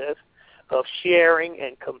process of sharing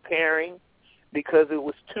and comparing, because it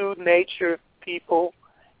was two nature people,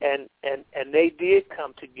 and they did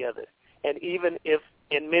come together. And even if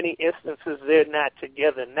in many instances they're not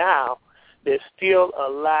together now, there's still a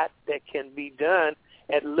lot that can be done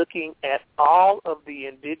at looking at all of the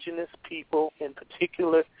indigenous people, in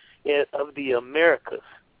particular of the Americas,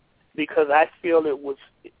 because I feel it was,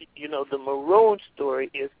 the Maroon story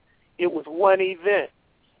it was one event.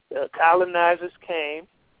 Colonizers came,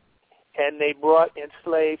 and they brought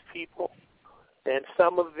enslaved people, and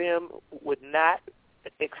some of them would not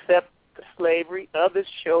accept the slavery. Others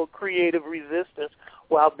showed creative resistance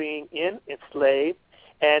while being enslaved,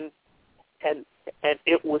 and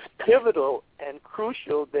it was pivotal and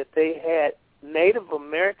crucial that they had Native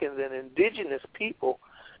Americans and indigenous people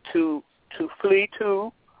to flee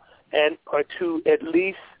to, or to at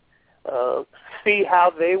least see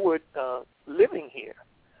how they were living here.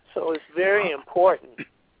 So it's very important.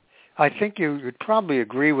 I think you would probably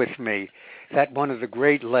agree with me that one of the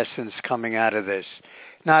great lessons coming out of this,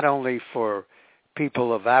 not only for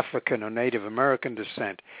people of African or Native American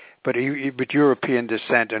descent, but European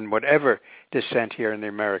descent and whatever descent here in the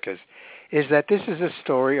Americas, is that this is a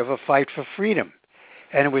story of a fight for freedom.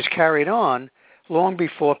 And it was carried on long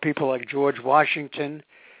before people like George Washington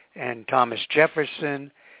and Thomas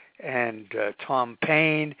Jefferson and Tom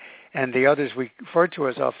Paine and the others we refer to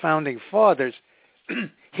as our founding fathers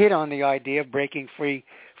hit on the idea of breaking free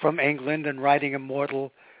from England and writing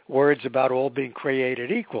immortal words about all being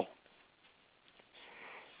created equal.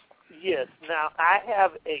 Yes. Now, I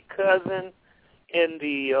have a cousin in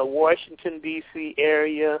the Washington, D.C.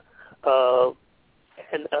 area,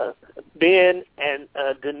 and Ben and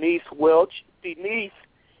Denise Welch. Denise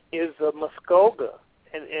is a Muskogee,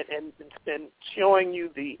 and showing you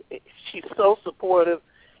she's so supportive,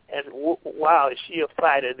 and wow, is she a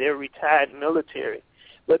fighter? They're retired military.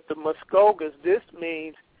 But the Muskogees, this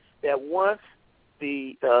means that once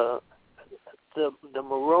the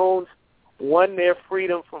Maroons won their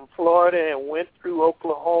freedom from Florida and went through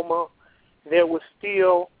Oklahoma, there were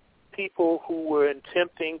still people who were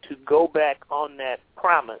attempting to go back on that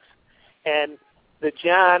promise. And the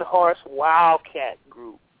John Horse Wildcat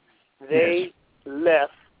Group, they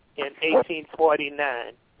left in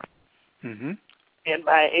 1849. Mm-hmm. And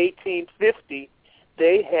by 1850,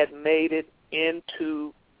 they had made it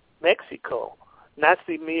into Mexico.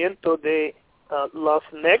 Nacimiento de los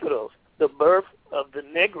Negros, the birth of the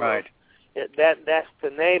Negro. Right. That's the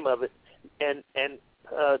name of it. And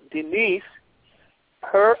Denise,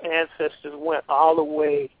 her ancestors went all the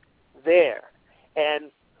way there.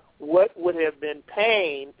 And what would have been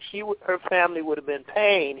pain, her family would have been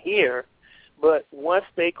pain here, but once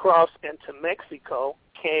they crossed into Mexico,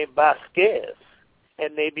 came Vasquez,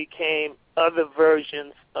 and they became other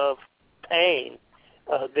versions of Paine.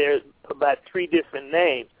 There's about 3 different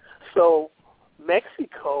names. So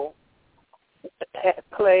Mexico had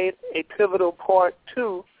played a pivotal part,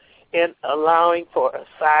 too, in allowing for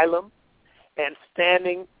asylum and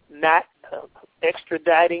standing, not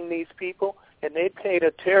extraditing these people, and they paid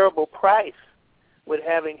a terrible price with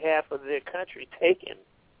having half of their country taken.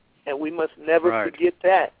 And we must never forget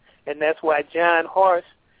that. And that's why John Horst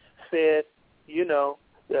said,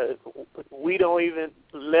 we don't even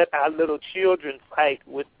let our little children fight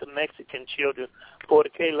with the Mexican children,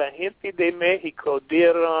 porque la gente de México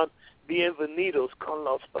dieron bienvenidos con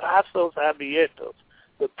los brazos abiertos.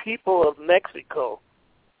 The people of Mexico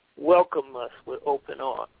welcome us with open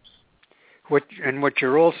arms. What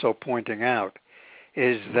you're also pointing out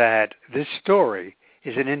is that this story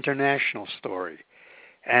is an international story,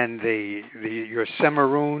 and your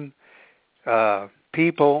Seminole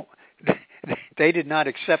people, they did not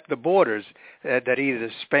accept the borders that either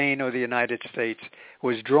Spain or the United States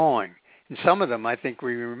was drawing. And some of them, I think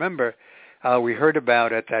we remember, we heard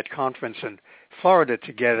about at that conference in Florida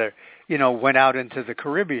together, went out into the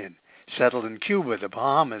Caribbean, settled in Cuba, the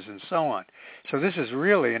Bahamas, and so on. So this is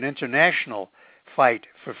really an international fight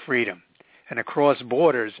for freedom and across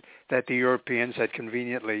borders that the Europeans had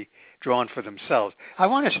conveniently drawn for themselves. I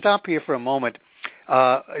want to stop here for a moment.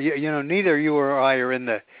 Neither you or I are in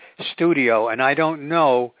the studio, and I don't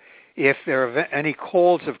know if there are any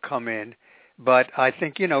calls have come in, but I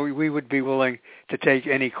think, we would be willing to take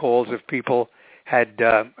any calls if people had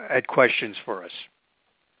questions for us.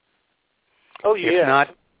 Oh, yeah.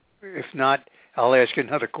 If not, I'll ask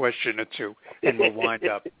another question or two, and we'll wind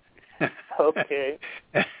up. Okay.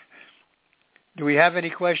 Do we have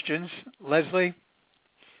any questions, Leslie?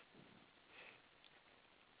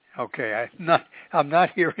 Okay, I'm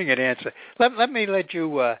not hearing an answer. Let me let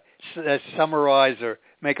you summarize or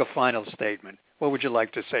make a final statement. What would you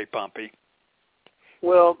like to say, Pompey?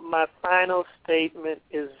 Well, my final statement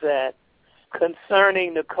is that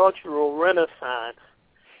concerning the cultural renaissance,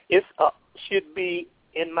 it should be,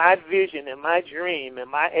 in my vision, in my dream, in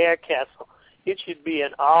my air castle, it should be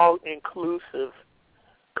an all-inclusive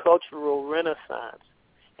cultural renaissance.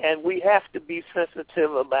 And we have to be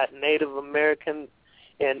sensitive about Native American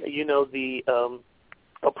and, the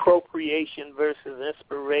appropriation versus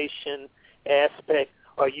inspiration aspect.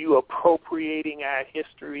 Are you appropriating our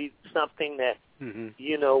history, something that,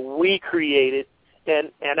 we created?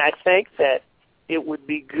 And I think that it would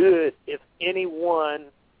be good if anyone,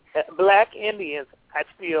 Black Indians, I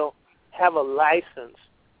feel, have a license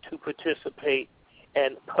to participate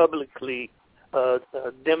and publicly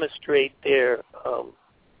demonstrate their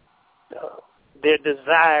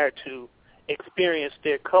desire to experience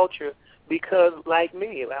their culture, because like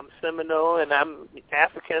me, I'm Seminole and I'm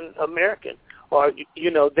African American, or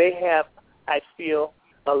they have, I feel,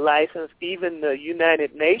 a license. Even the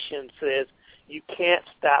United Nations says you can't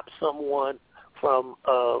stop someone from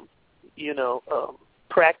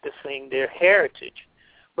practicing their heritage.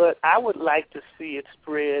 But I would like to see it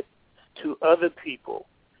spread to other people.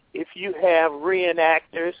 If you have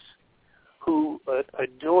reenactors who are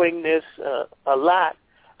doing this a lot,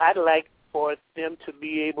 I'd like for them to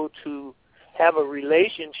be able to have a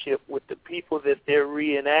relationship with the people that they're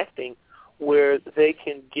reenacting, where they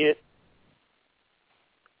can get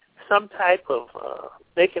some type of,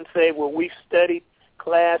 they can say, well, we've studied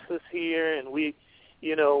classes here, and we,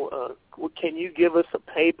 can you give us a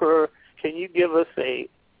paper? Can you give us a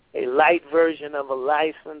light version of a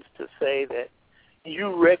license to say that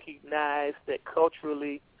you recognize that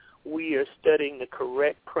culturally we are studying the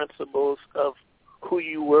correct principles of who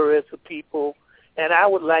you were as a people? And I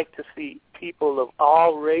would like to see people of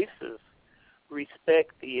all races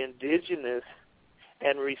respect the indigenous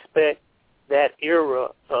and respect that era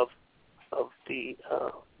of the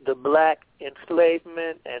black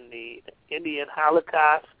enslavement and the Indian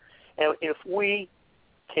Holocaust. And if we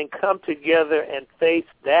can come together and face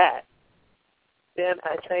that, then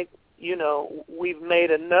I think, we've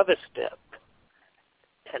made another step.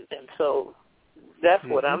 And so that's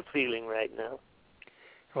what I'm feeling right now.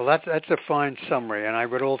 Well, that's a fine summary. And I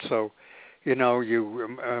would also, you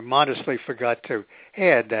modestly forgot to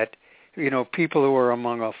add that, people who are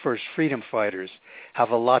among our first freedom fighters have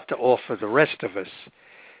a lot to offer the rest of us.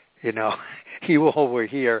 You all were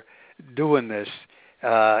here doing this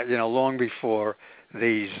long before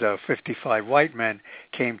these 55 white men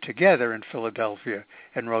came together in Philadelphia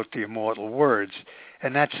and wrote the immortal words.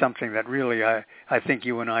 And that's something that really I think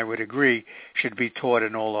you and I would agree should be taught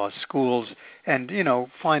in all our schools and,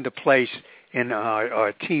 find a place in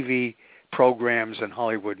our TV programs and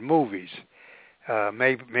Hollywood movies.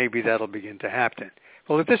 Maybe that'll begin to happen.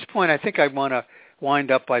 Well, at this point, I think I want to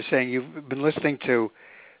wind up by saying you've been listening to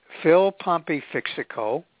Phil Pompey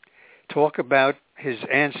Fixico talk about his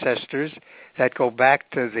ancestors that go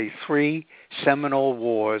back to the 3 Seminole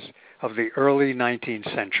Wars of the early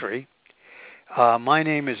 19th century. My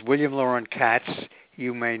name is William Loren Katz.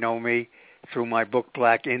 You may know me through my book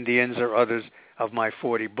Black Indians or others of my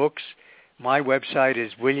 40 books. My website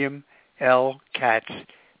is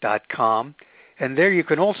williamlkatz.com. And there you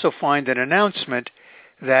can also find an announcement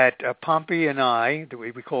that Pompey and I,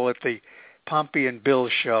 we call it the Pompey and Bill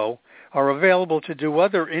Show, are available to do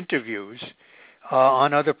other interviews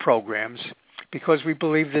on other programs because we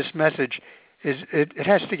believe this message it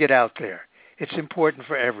has to get out there. It's important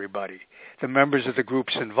for everybody, the members of the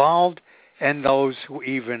groups involved and those who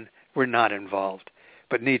even were not involved,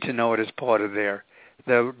 but need to know it as part of their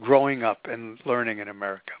growing up and learning in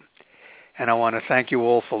America. And I want to thank you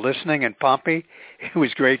all for listening. And Pompey, it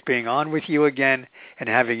was great being on with you again and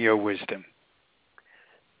having your wisdom.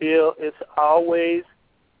 Bill, it's always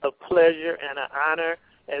a pleasure and an honor.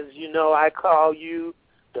 As you know, I call you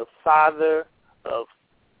the father of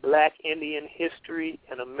Black Indian history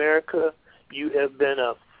in America. You have been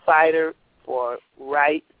a fighter for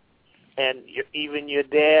right, and even your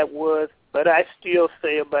dad was. But I still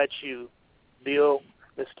say about you, Bill,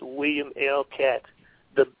 Mr. William L. Katz,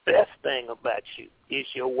 the best thing about you is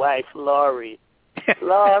your wife, Laurie.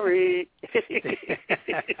 Laurie.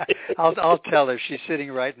 I'll tell her. She's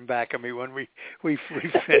sitting right in back of me when we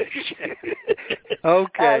finish.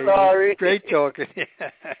 Okay. Hi, Laurie. Great talking.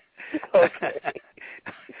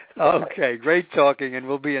 Okay, great talking, and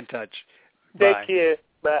we'll be in touch. Take Bye. care.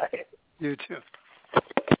 Bye. You too.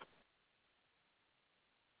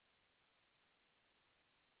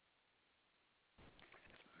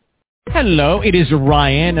 Hello, it is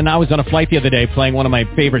Ryan, and I was on a flight the other day playing one of my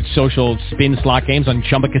favorite social spin slot games on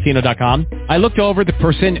ChumbaCasino.com. I looked over at the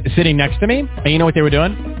person sitting next to me, and you know what they were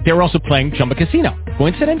doing? They were also playing Chumba Casino.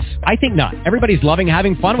 Coincidence? I think not. Everybody's loving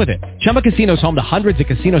having fun with it. Chumba Casino is home to hundreds of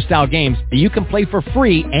casino-style games that you can play for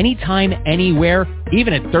free anytime, anywhere,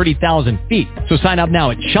 even at 30,000 feet. So sign up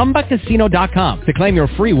now at ChumbaCasino.com to claim your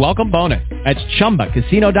free welcome bonus. That's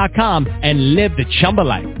ChumbaCasino.com and live the Chumba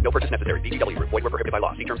life. No purchase necessary. VGW. Void where prohibited by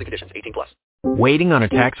law. See terms and conditions. 18+. Waiting on a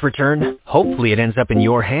tax return? Hopefully it ends up in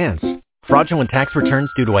your hands. Fraudulent tax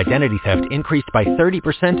returns due to identity theft increased by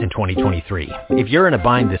 30% in 2023. If you're in a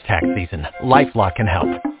bind this tax season, LifeLock can help.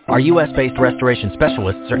 Our U.S.-based restoration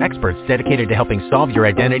specialists are experts dedicated to helping solve your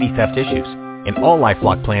identity theft issues. And all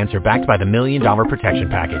LifeLock plans are backed by the $1 Million Protection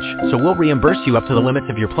Package. So we'll reimburse you up to the limits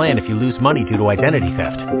of your plan if you lose money due to identity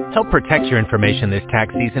theft. Help protect your information this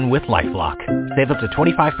tax season with LifeLock. Save up to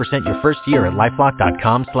 25% your first year at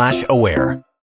LifeLock.com/aware.